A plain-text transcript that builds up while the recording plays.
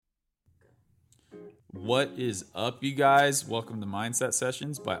What is up, you guys? Welcome to Mindset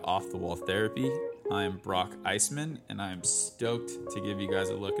Sessions by Off the Wall Therapy. I am Brock Eisman, and I am stoked to give you guys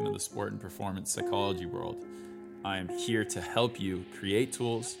a look into the sport and performance psychology world. I am here to help you create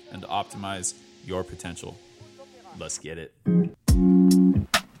tools and to optimize your potential. Let's get it.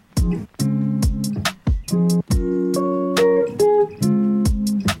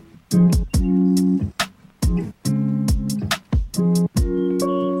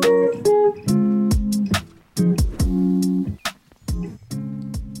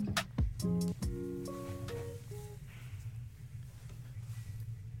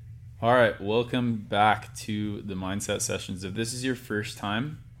 All right, welcome back to the Mindset Sessions. If this is your first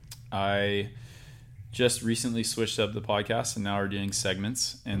time, I just recently switched up the podcast and now we're doing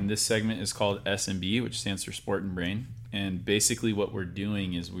segments. And this segment is called SMB, which stands for Sport and Brain. And basically what we're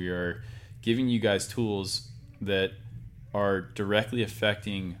doing is we are giving you guys tools that are directly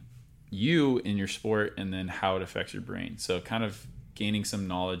affecting you in your sport and then how it affects your brain. So kind of gaining some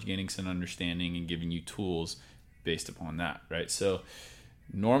knowledge, gaining some understanding, and giving you tools based upon that, right? So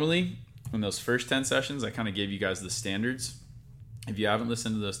normally, in those first 10 sessions, I kind of gave you guys the standards. If you haven't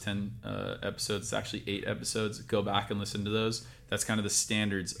listened to those 10 episodes, it's actually 8 episodes. Go back and listen to those. That's kind of the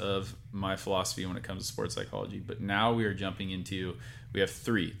standards of my philosophy when it comes to sports psychology. But now we are jumping into, we have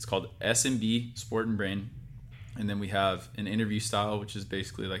 3. It's called SMB, Sport and Brain. And then we have an interview style, which is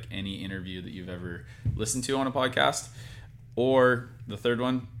basically like any interview that you've ever listened to on a podcast. Or the third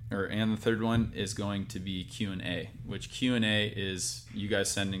one, the third one is going to be Q&A, which Q&A is you guys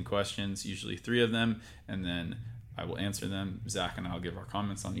send in questions, usually 3 of them, and then I will answer them. Zach and I will give our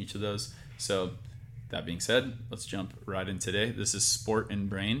comments on each of those. So that being said, let's jump right in today. This is Sport and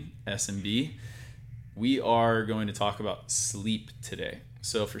Brain, SMB. We are going to talk about sleep today.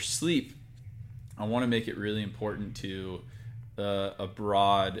 So for sleep, I want to make it really important to a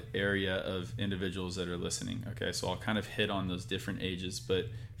broad area of individuals that are listening. Okay, so I'll kind of hit on those different ages, but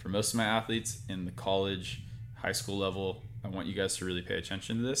for most of my athletes in the college, high school level, I want you guys to really pay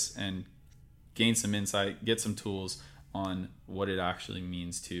attention to this and gain some insight, get some tools on what it actually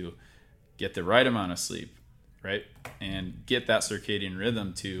means to get the right amount of sleep, right? And get that circadian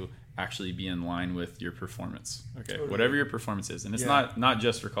rhythm to actually be in line with your performance. Okay, totally. Whatever your performance is. And it's not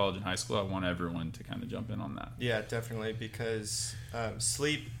just for college and high school. I want everyone to kind of jump in on that. Yeah, definitely, because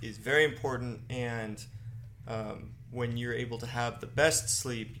sleep is very important, and when you're able to have the best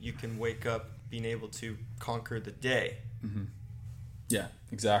sleep, you can wake up being able to conquer the day. Mm-hmm. Yeah,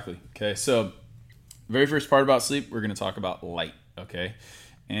 exactly. Okay, so very first part about sleep, we're going to talk about light, okay?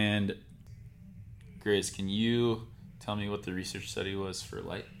 And Grace, can you tell me what the research study was for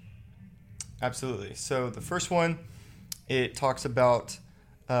light? Absolutely. So the first one, it talks about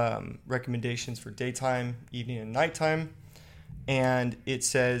recommendations for daytime, evening, and nighttime. And it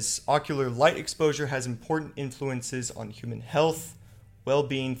says ocular light exposure has important influences on human health,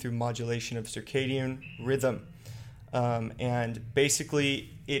 well-being through modulation of circadian rhythm. And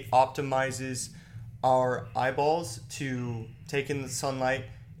basically, it optimizes our eyeballs to take in the sunlight,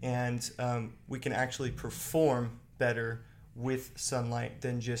 and we can actually perform better with sunlight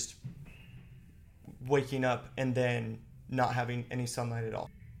than just waking up and then not having any sunlight at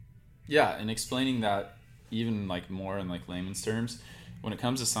all. Yeah, and explaining that even like more in like layman's terms, when it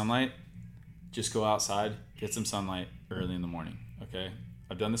comes to sunlight, just go outside, get some sunlight early in the morning, okay?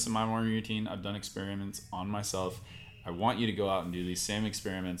 I've done this in my morning routine. I've done experiments on myself. I want you to go out and do these same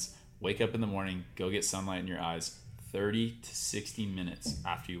experiments. Wake up in the morning, go get sunlight in your eyes 30 to 60 minutes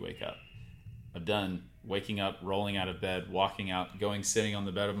after you wake up. I've done waking up, rolling out of bed, walking out, sitting on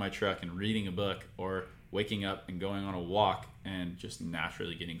the bed of my truck and reading a book, or waking up and going on a walk and just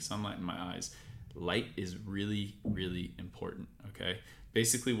naturally getting sunlight in my eyes. Light is really, really important, okay?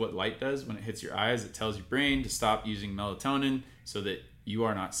 Basically what light does when it hits your eyes, it tells your brain to stop using melatonin so that you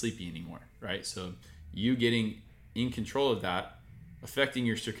are not sleepy anymore, right? So you getting in control of that, affecting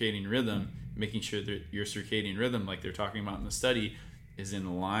your circadian rhythm, making sure that your circadian rhythm, like they're talking about in the study, is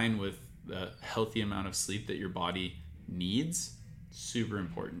in line with the healthy amount of sleep that your body needs. Super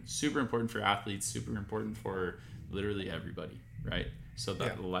important for athletes, super important for literally everybody, right? So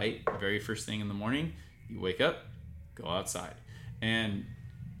that light, very first thing in the morning, you wake up, go outside. And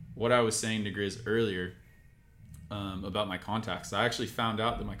what I was saying to Grizz earlier about my contacts, I actually found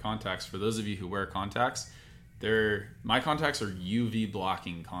out that my contacts, for those of you who wear contacts, my contacts are UV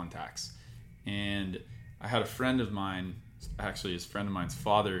blocking contacts. And I had a friend of mine, actually his friend of mine's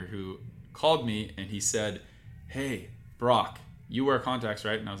father, who called me and he said, "Hey, Brock, you wear contacts,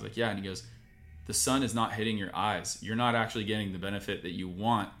 right?" And I was like, "Yeah." And he goes, "The sun is not hitting your eyes. You're not actually getting the benefit that you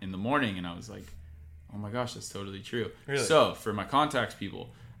want in the morning." And I was like, "Oh my gosh, that's totally true." Really? So for my contacts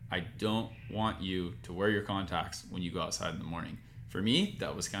people, I don't want you to wear your contacts when you go outside in the morning. For me,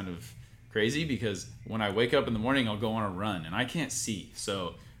 that was kind of crazy because when I wake up in the morning, I'll go on a run and I can't see.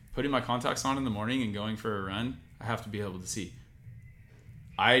 So putting my contacts on in the morning and going for a run, I have to be able to see.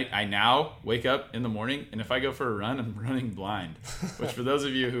 I now wake up in the morning, and if I go for a run, I'm running blind, which for those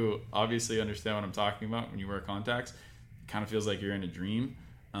of you who obviously understand what I'm talking about when you wear contacts, it kind of feels like you're in a dream.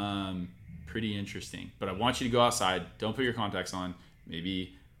 Pretty interesting. But I want you to go outside. Don't put your contacts on.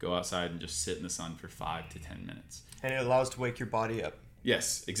 Maybe go outside and just sit in the sun for 5 to 10 minutes. And it allows to wake your body up.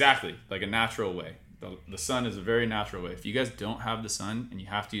 Yes, exactly. Like a natural way. The sun is a very natural way. If you guys don't have the sun and you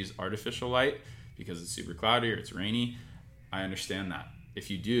have to use artificial light because it's super cloudy or it's rainy, I understand that. If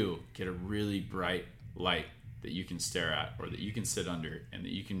you do, get a really bright light that you can stare at or that you can sit under and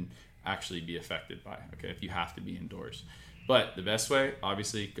that you can actually be affected by, okay, if you have to be indoors. But the best way,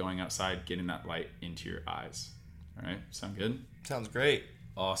 obviously, going outside, getting that light into your eyes. All right, sound good? Sounds great.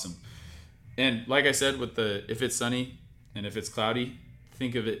 Awesome. And like I said, if it's sunny and if it's cloudy,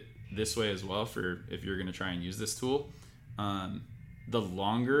 think of it this way as well for if you're going to try and use this tool. The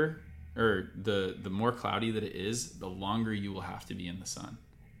longer or the more cloudy that it is, the longer you will have to be in the sun.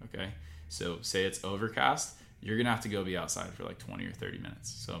 Okay, so say it's overcast, you're gonna have to go be outside for like 20 or 30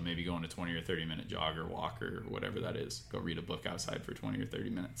 minutes. So maybe go on a 20 or 30 minute jog or walk or whatever that is. Go read a book outside for 20 or 30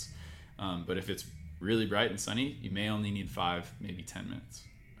 minutes. But if it's really bright and sunny, you may only need 5, maybe 10 minutes.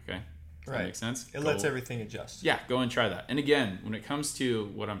 Okay, does that make sense? It lets everything adjust. Yeah, go and try that. And again, when it comes to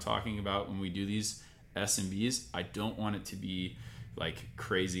what I'm talking about when we do these SMBs, I don't want it to be like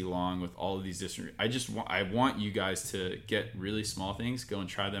crazy long with all of these different. I want you guys to get really small things, go and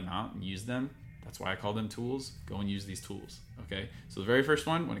try them out and use them. That's why I call them tools. Go and use these tools. Okay, so the very first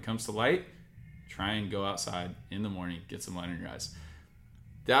one, when it comes to light, try and go outside in the morning, get some light in your eyes.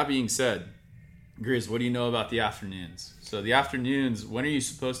 That being said, Grizz, what do you know about the afternoons? So the afternoons, when are you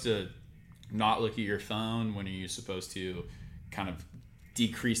supposed to not look at your phone? When are you supposed to kind of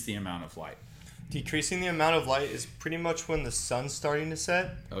decrease the amount of light? Decreasing the amount of light is pretty much when the sun's starting to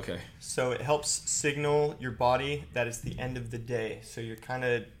set. Okay. So it helps signal your body that it's the end of the day. So you're kind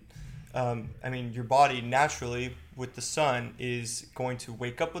of, your body naturally with the sun is going to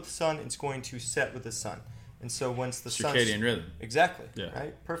wake up with the sun. It's going to set with the sun. And so once the sun... Circadian rhythm. Exactly. Yeah.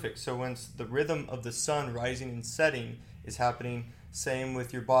 Right? Perfect. So once the rhythm of the sun rising and setting is happening, same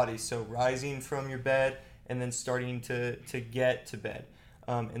with your body. So rising from your bed and then starting to get to bed.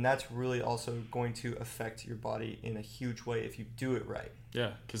 And that's really also going to affect your body in a huge way if you do it right.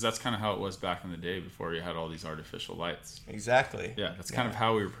 Yeah, because that's kind of how it was back in the day before you had all these artificial lights. Exactly. Yeah, that's kind of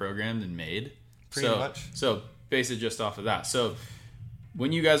how we were programmed and made. Pretty much. So base it just off of that. So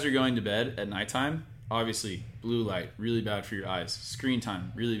when you guys are going to bed at nighttime, obviously blue light, really bad for your eyes. Screen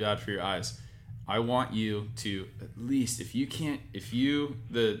time, really bad for your eyes. I want you to at least,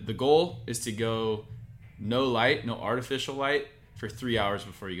 the goal is to go no light, no artificial light for 3 hours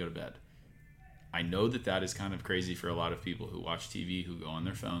before you go to bed. I know that is kind of crazy for a lot of people who watch TV, who go on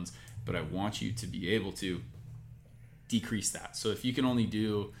their phones, but I want you to be able to decrease that. So if you can only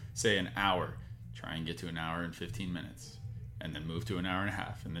do, say, an hour, try and get to an hour and 15 minutes, and then move to an hour and a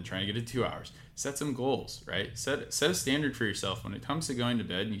half, and then try and get to 2 hours. Set some goals, right? Set a standard for yourself when it comes to going to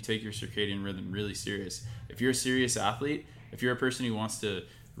bed and you take your circadian rhythm really serious. If you're a serious athlete, if you're a person who wants to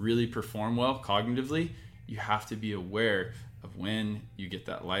really perform well cognitively, you have to be aware of when you get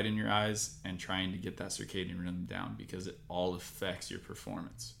that light in your eyes and trying to get that circadian rhythm down, because it all affects your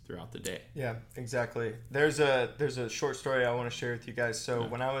performance throughout the day. Yeah, exactly. There's a short story I want to share with you guys. So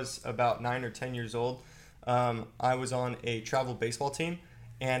when I was about 9 or 10 years old, I was on a travel baseball team,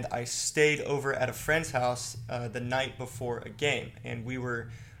 and I stayed over at a friend's house the night before a game, and we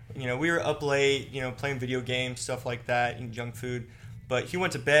were up late, playing video games, stuff like that, eating junk food. But he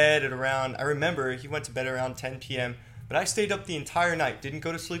went to bed at around 10 p.m. But I stayed up the entire night, didn't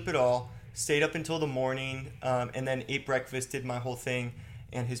go to sleep at all, stayed up until the morning, and then ate breakfast, did my whole thing.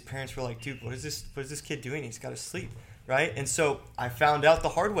 And his parents were like, dude, what is this kid doing? He's got to sleep, right? And so I found out the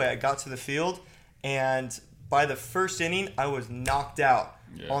hard way. I got to the field, and by the first inning, I was knocked out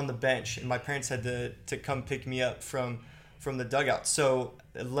on the bench. And my parents had to come pick me up from the dugout. So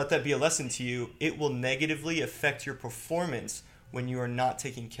let that be a lesson to you. It will negatively affect your performance when you are not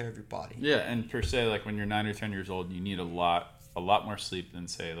taking care of your body. Yeah, and per se, like when you're 9 or 10 years old, you need a lot more sleep than,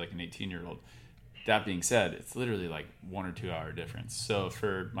 say, like an 18-year-old. That being said, it's literally like 1 or 2 hour difference. So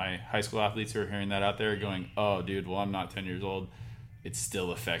for my high school athletes who are hearing that out there going, oh, dude, well, I'm not 10 years old, it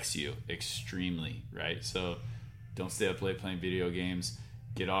still affects you extremely, right? So don't stay up late playing video games.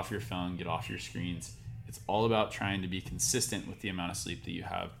 Get off your phone, get off your screens. It's all about trying to be consistent with the amount of sleep that you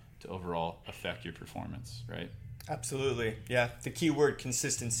have to overall affect your performance, right? Absolutely. Yeah. The key word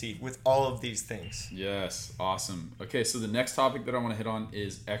consistency with all of these things. Yes, awesome. Okay, so the next topic that I want to hit on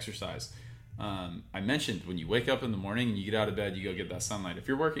is exercise. I mentioned when you wake up in the morning and you get out of bed, you go get that sunlight. If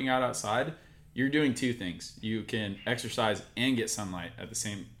you're working out outside, you're doing two things. You can exercise and get sunlight at the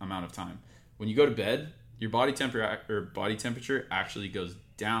same amount of time. When you go to bed, your body temperature actually goes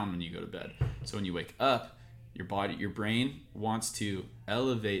down when you go to bed. So when you wake up, your brain wants to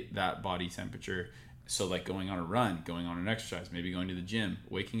elevate that body temperature. So like going on a run, going on an exercise, maybe going to the gym,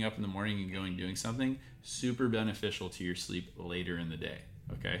 waking up in the morning and doing something super beneficial to your sleep later in the day.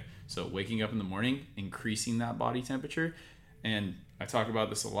 Okay, so waking up in the morning, increasing that body temperature, and I talk about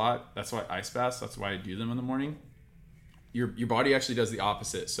this a lot. That's why ice baths. That's why I do them in the morning. Your body actually does the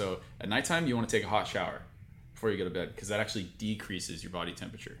opposite. So at nighttime, you want to take a hot shower before you go to bed because that actually decreases your body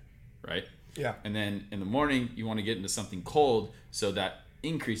temperature, right? Yeah. And then in the morning, you want to get into something cold so that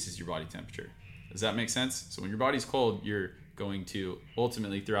increases your body temperature. Does that make sense? So when your body's cold, you're going to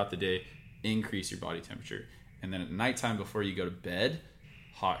ultimately throughout the day increase your body temperature. And then at nighttime before you go to bed,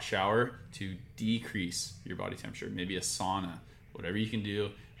 hot shower to decrease your body temperature. Maybe a sauna, whatever you can do.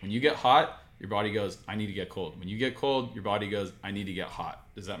 When you get hot, your body goes, I need to get cold. When you get cold, your body goes, I need to get hot.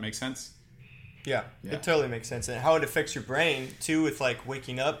 Does that make sense? Yeah, it totally makes sense. And how it affects your brain too with like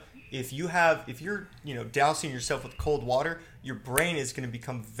waking up. If you're dousing yourself with cold water, your brain is going to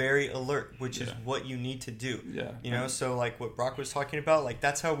become very alert, which is what you need to do. Yeah. So like what Brock was talking about, like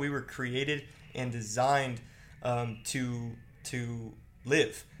that's how we were created and designed to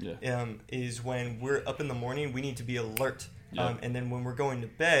live. Is when we're up in the morning, we need to be alert. And then when we're going to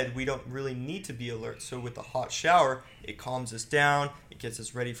bed, we don't really need to be alert. So with the hot shower, it calms us down, it gets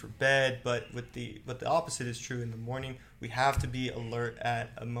us ready for bed. But the opposite is true in the morning. We have to be alert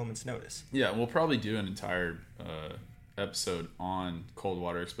at a moment's notice. Yeah, we'll probably do an entire episode on cold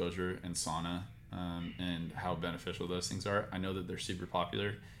water exposure and sauna and how beneficial those things are. I know that they're super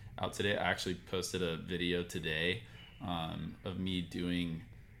popular out today. I actually posted a video today of me doing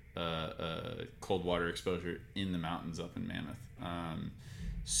cold water exposure in the mountains up in Mammoth.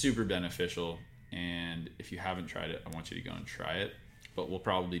 Super beneficial, and if you haven't tried it, I want you to go and try it. But we'll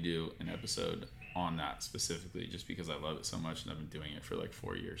probably do an episode on that specifically just because I love it so much and I've been doing it for like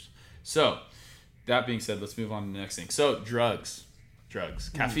 4 years. So that being said, let's move on to the next thing. So drugs,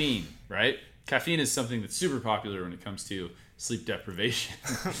 caffeine, right? Caffeine is something that's super popular when it comes to sleep deprivation.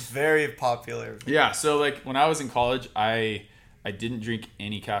 Very popular. Yeah, so like when I was in college, I didn't drink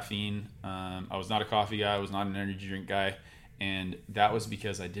any caffeine. I was not a coffee guy. I was not an energy drink guy. And that was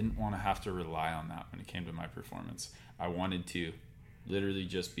because I didn't want to have to rely on that when it came to my performance. I wanted to literally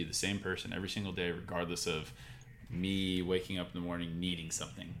just be the same person every single day, regardless of me waking up in the morning needing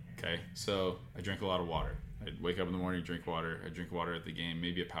something. Okay, so I drank a lot of water. I'd wake up in the morning, drink water. I'd drink water at the game,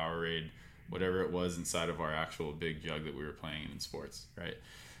 maybe a Powerade, whatever it was inside of our actual big jug that we were playing in sports, right?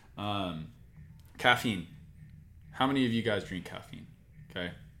 Caffeine. How many of you guys drink caffeine? Okay,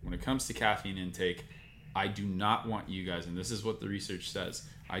 when it comes to caffeine intake, I do not want you guys, and this is what the research says,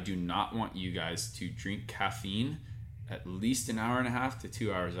 I do not want you guys to drink caffeine at least an hour and a half to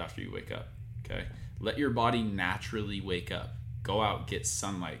 2 hours after you wake up. Okay, let your body naturally wake up. Go out, get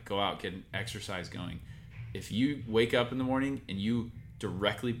sunlight. Go out, get an exercise going. If you wake up in the morning and you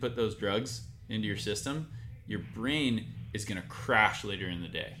directly put those drugs into your system, your brain is going to crash later in the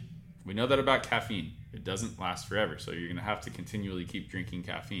day. We know that about caffeine. It doesn't last forever, so you're going to have to continually keep drinking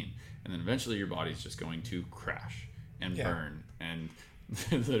caffeine. And then eventually your body's just going to crash and burn and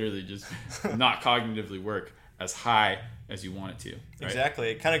literally just not cognitively work as high as you want it to. Right? Exactly.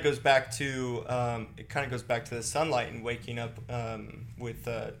 It kind of goes back to the sunlight and waking up with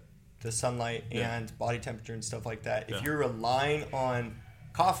the sunlight and body temperature and stuff like that. If you're relying on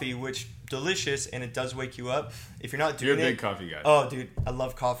coffee, which delicious and it does wake you up, if you're not doing You're a big coffee guy. Oh, dude, I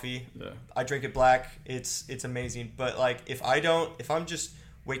love coffee. Yeah. I drink it black. It's amazing. But like if I'm just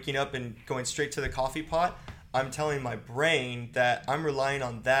waking up and going straight to the coffee pot, I'm telling my brain that I'm relying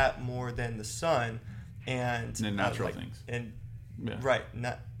on that more than the sun and natural things. And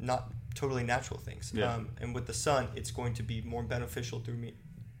not totally natural things. And with the sun, it's going to be more beneficial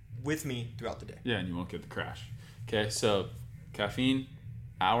with me throughout the day. Yeah, and you won't get the crash. Okay, so caffeine,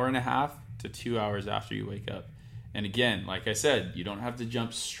 hour and a half to 2 hours after you wake up. And again, like I said, you don't have to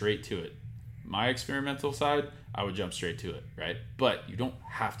jump straight to it. My experimental side, I would jump straight to it, right? But you don't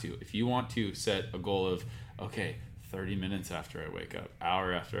have to. If you want to set a goal of, okay, 30 minutes after I wake up,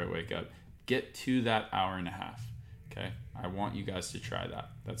 hour after I wake up, get to that hour and a half, okay? I want you guys to try that.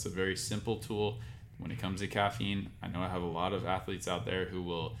 That's a very simple tool when it comes to caffeine. I know I have a lot of athletes out there who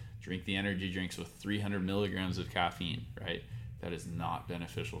will drink the energy drinks with 300 milligrams of caffeine, right? that is not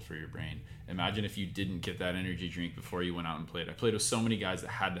beneficial for your brain. Imagine if you didn't get that energy drink before you went out and played. I played with so many guys that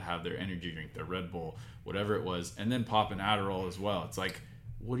had to have their energy drink, their Red Bull, whatever it was, and then pop an Adderall as well. It's like,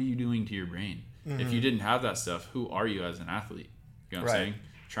 what are you doing to your brain? If you didn't have that stuff, who are you as an athlete? You know what I'm saying?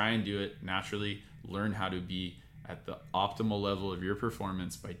 Try and do it naturally. Learn how to be at the optimal level of your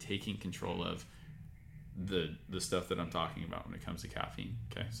performance by taking control of the stuff that I'm talking about when it comes to caffeine.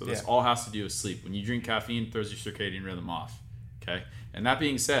 Okay, so this all has to do with sleep. When you drink caffeine, it throws your circadian rhythm off. Okay, and that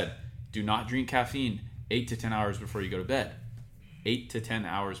being said, do not drink caffeine 8 to 10 hours before you go to bed. 8 to 10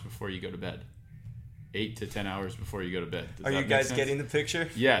 hours before you go to bed. 8 to 10 hours before you go to bed. Are you guys getting the picture?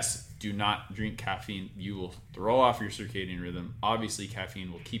 Yes. Do not drink caffeine. You will throw off your circadian rhythm. Obviously,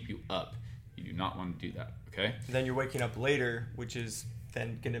 caffeine will keep you up. You do not want to do that. Okay. Then you're waking up later, which is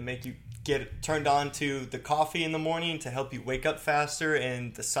then going to make you get turned on to the coffee in the morning to help you wake up faster,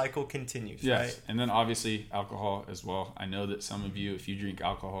 and the cycle continues. Yes, right? And then obviously alcohol as well. I know that some of you, if you drink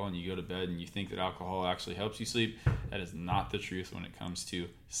alcohol and you go to bed and you think that alcohol actually helps you sleep, that is not the truth when it comes to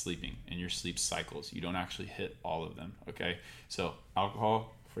sleeping and your sleep cycles. You don't actually hit all of them. Okay. So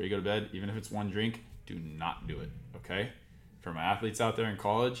alcohol before you go to bed, even if it's one drink, do not do it. Okay. For my athletes out there in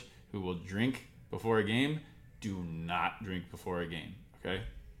college who will drink before a game, do not drink before a game. Okay.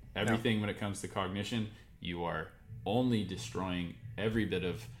 Everything when it comes to cognition, you are only destroying every bit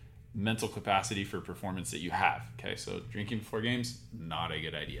of mental capacity for performance that you have. Okay, so drinking before games, not a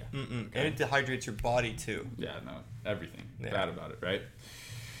good idea. Okay? And it dehydrates your body too. Yeah, no, everything bad about it, right?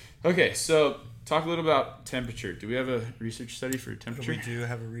 Okay, so talk a little about temperature. Do we have a research study for temperature? We do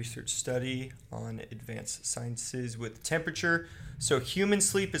have a research study on advanced sciences with temperature. So human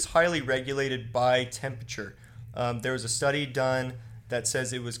sleep is highly regulated by temperature. There was a study done that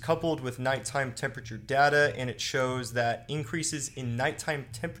says it was coupled with nighttime temperature data, and it shows that increases in nighttime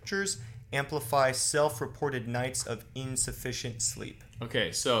temperatures amplify self-reported nights of insufficient sleep.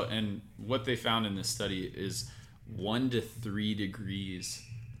 Okay, so, and what they found in this study is 1 to 3 degrees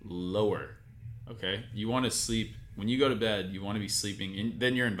lower. Okay, you want to sleep, when you go to bed, you want to be sleeping in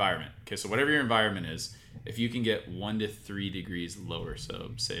then your environment. Okay, so whatever your environment is, if you can get 1 to 3 degrees lower,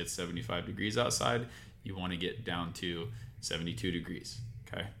 so say it's 75 degrees outside, you want to get down to 72 degrees.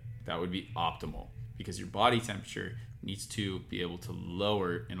 Okay, that would be optimal because your body temperature needs to be able to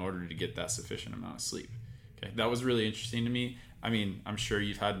lower in order to get that sufficient amount of sleep. Okay, that was really interesting to me. I mean, I'm sure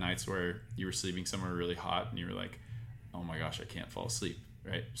you've had nights where you were sleeping somewhere really hot and you were like, oh my gosh, I can't fall asleep,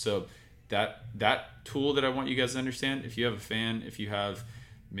 right? So that tool that I want you guys to understand, if you have a fan, if you have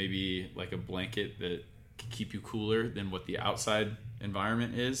maybe like a blanket that can keep you cooler than what the outside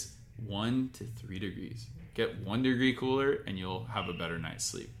environment is, 1 to 3 degrees. Get 1 degree cooler and you'll have a better night's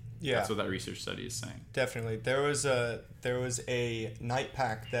sleep. Yeah, that's what that research study is saying. Definitely. There was a night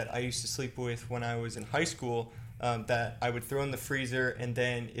pack that I used to sleep with when I was in high school that I would throw in the freezer, and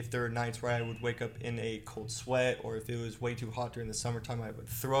then if there were nights where I would wake up in a cold sweat, or if it was way too hot during the summertime, I would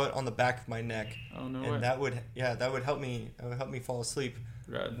throw it on the back of my neck. Oh no and way. that would help me fall asleep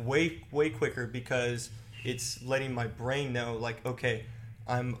Rad. way quicker, because it's letting my brain know, like, okay,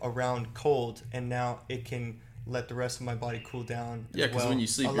 I'm around cold, and now it can let the rest of my body cool down. Yeah, because when you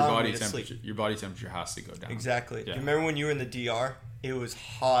sleep, your body temperature has to go down. Exactly. Yeah. Do you remember when you were in the DR? It was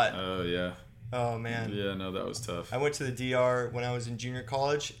hot. Oh yeah. Oh man. Yeah, no, that was tough. I went to the DR when I was in junior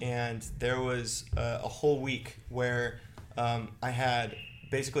college, and there was a whole week where I had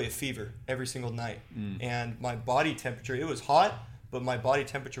basically a fever every single night, and my body temperature, it was hot, but my body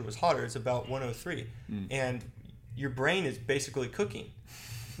temperature was hotter. It's about 103, and your brain is basically cooking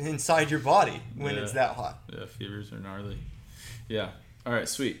inside your body when it's that hot. Yeah, fevers are gnarly. Yeah. All right,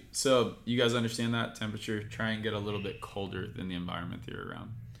 sweet. So you guys understand that temperature. Try and get a little bit colder than the environment that you're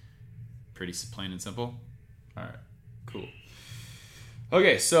around. Pretty plain and simple. All right, cool.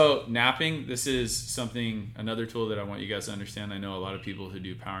 Okay, so napping. This is another tool that I want you guys to understand. I know a lot of people who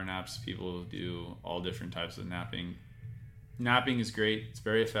do power naps, people who do all different types of napping. Napping is great. It's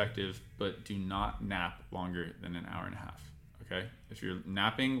very effective, but do not nap longer than an hour and a half. Okay? If you're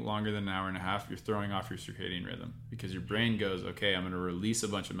napping longer than an hour and a half, you're throwing off your circadian rhythm because your brain goes, okay, I'm going to release a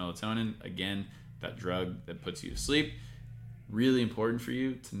bunch of melatonin. Again, that drug that puts you to sleep. Really important for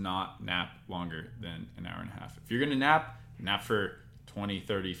you to not nap longer than an hour and a half. If you're going to nap for 20,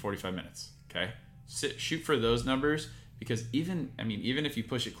 30, 45 minutes. Okay? Shoot for those numbers, because even if you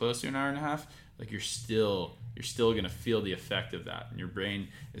push it close to an hour and a half, like you're still going to feel the effect of that, and your brain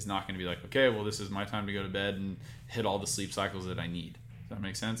is not going to be like, okay, well, this is my time to go to bed and hit all the sleep cycles that I need. Does that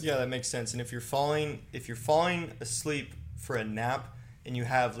make sense? Yeah, that makes sense. And if you're falling asleep for a nap, and you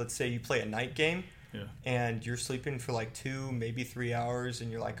have, let's say you play a night game, and you're sleeping for like 2, maybe 3 hours,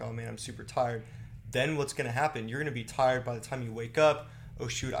 and you're like, oh man, I'm super tired, then what's going to happen? You're going to be tired by the time you wake up. Oh,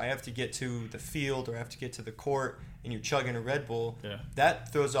 shoot, I have to get to the field or I have to get to the court, and you're chugging a Red Bull. Yeah.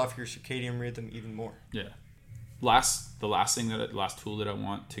 That throws off your circadian rhythm even more. Yeah. The last tool that I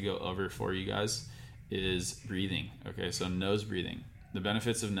want to go over for you guys is breathing. Okay, so nose breathing. The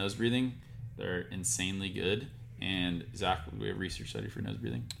benefits of nose breathing, they're insanely good. And Zach, we have research study for nose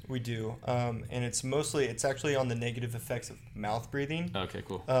breathing. We do, and it's actually on the negative effects of mouth breathing. Okay,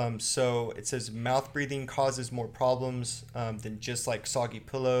 cool. So it says mouth breathing causes more problems than just like soggy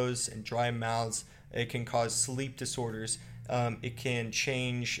pillows and dry mouths. It can cause sleep disorders. It can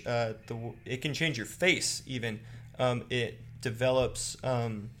change your face even. It develops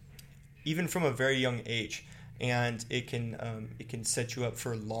even from a very young age, and it can set you up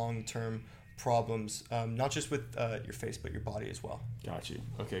for long-term problems, not just with your face but your body as well. Got you.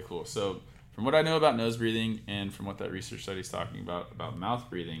 Okay, cool. So from what I know about nose breathing and from what that research study is talking about mouth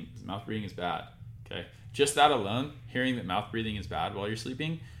breathing is bad. Okay, just that alone, hearing that mouth breathing is bad while you're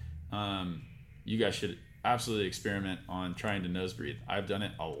sleeping, you guys should absolutely experiment on trying to nose breathe. I've done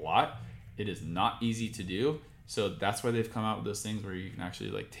it a lot. It is not easy to do. So that's why they've come out with those things where you can actually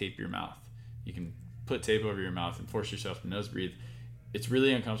like tape your mouth. You can put tape over your mouth and force yourself to nose breathe. It's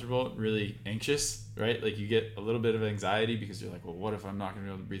really uncomfortable, really anxious, right? Like you get a little bit of anxiety because you're like, well, what if I'm not going to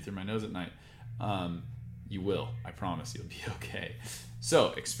be able to breathe through my nose at night? You will. I promise you'll be okay.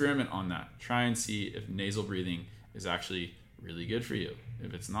 So experiment on that. Try and see if nasal breathing is actually really good for you.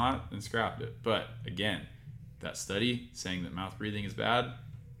 If it's not, then scrap it. But again, that study saying that mouth breathing is bad,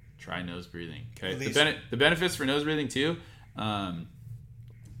 try nose breathing. Okay. The benefits for nose breathing too,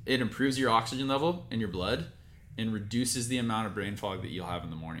 it improves your oxygen level in your blood and reduces the amount of brain fog that you'll have in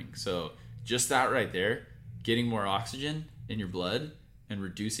the morning. So just that right there, getting more oxygen in your blood and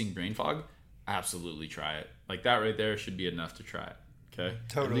reducing brain fog, absolutely try it. Like that right there should be enough to try it. Okay.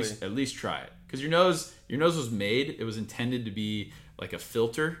 Totally. At least try it. Because your nose it was intended to be like a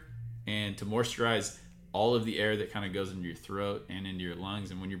filter and to moisturize all of the air that kind of goes into your throat and into your lungs.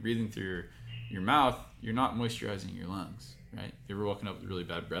 And when you're breathing through your mouth, you're not moisturizing your lungs, right? You ever woken up with really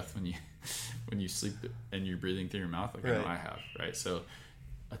bad breath when you sleep and you're breathing through your mouth? Like right. I know I have, right? So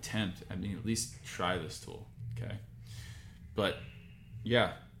at least try this tool, okay? But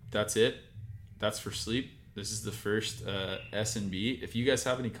yeah, that's it. That's for sleep. This is the first S&B. If you guys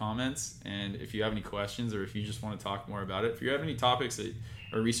have any comments and if you have any questions or if you just want to talk more about it, if you have any topics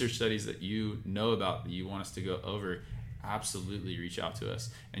or research studies that you know about that you want us to go over, absolutely reach out to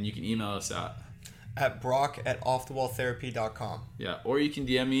us. And you can email us at brock@offthewalltherapy.com. Yeah, or you can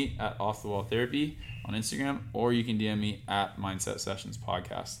DM me at offthewalltherapy on Instagram, or you can DM me at Mindset Sessions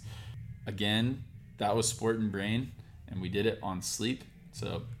Podcast. Again, that was Sport and Brain, and we did it on sleep.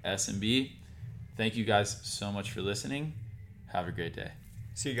 So S&B. Thank you guys so much for listening. Have a great day.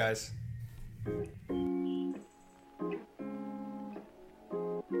 See you guys.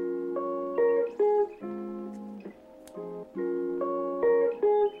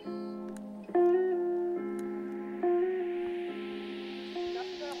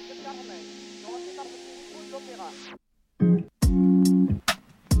 Carmen, commencez par votre niveau de l'opéra.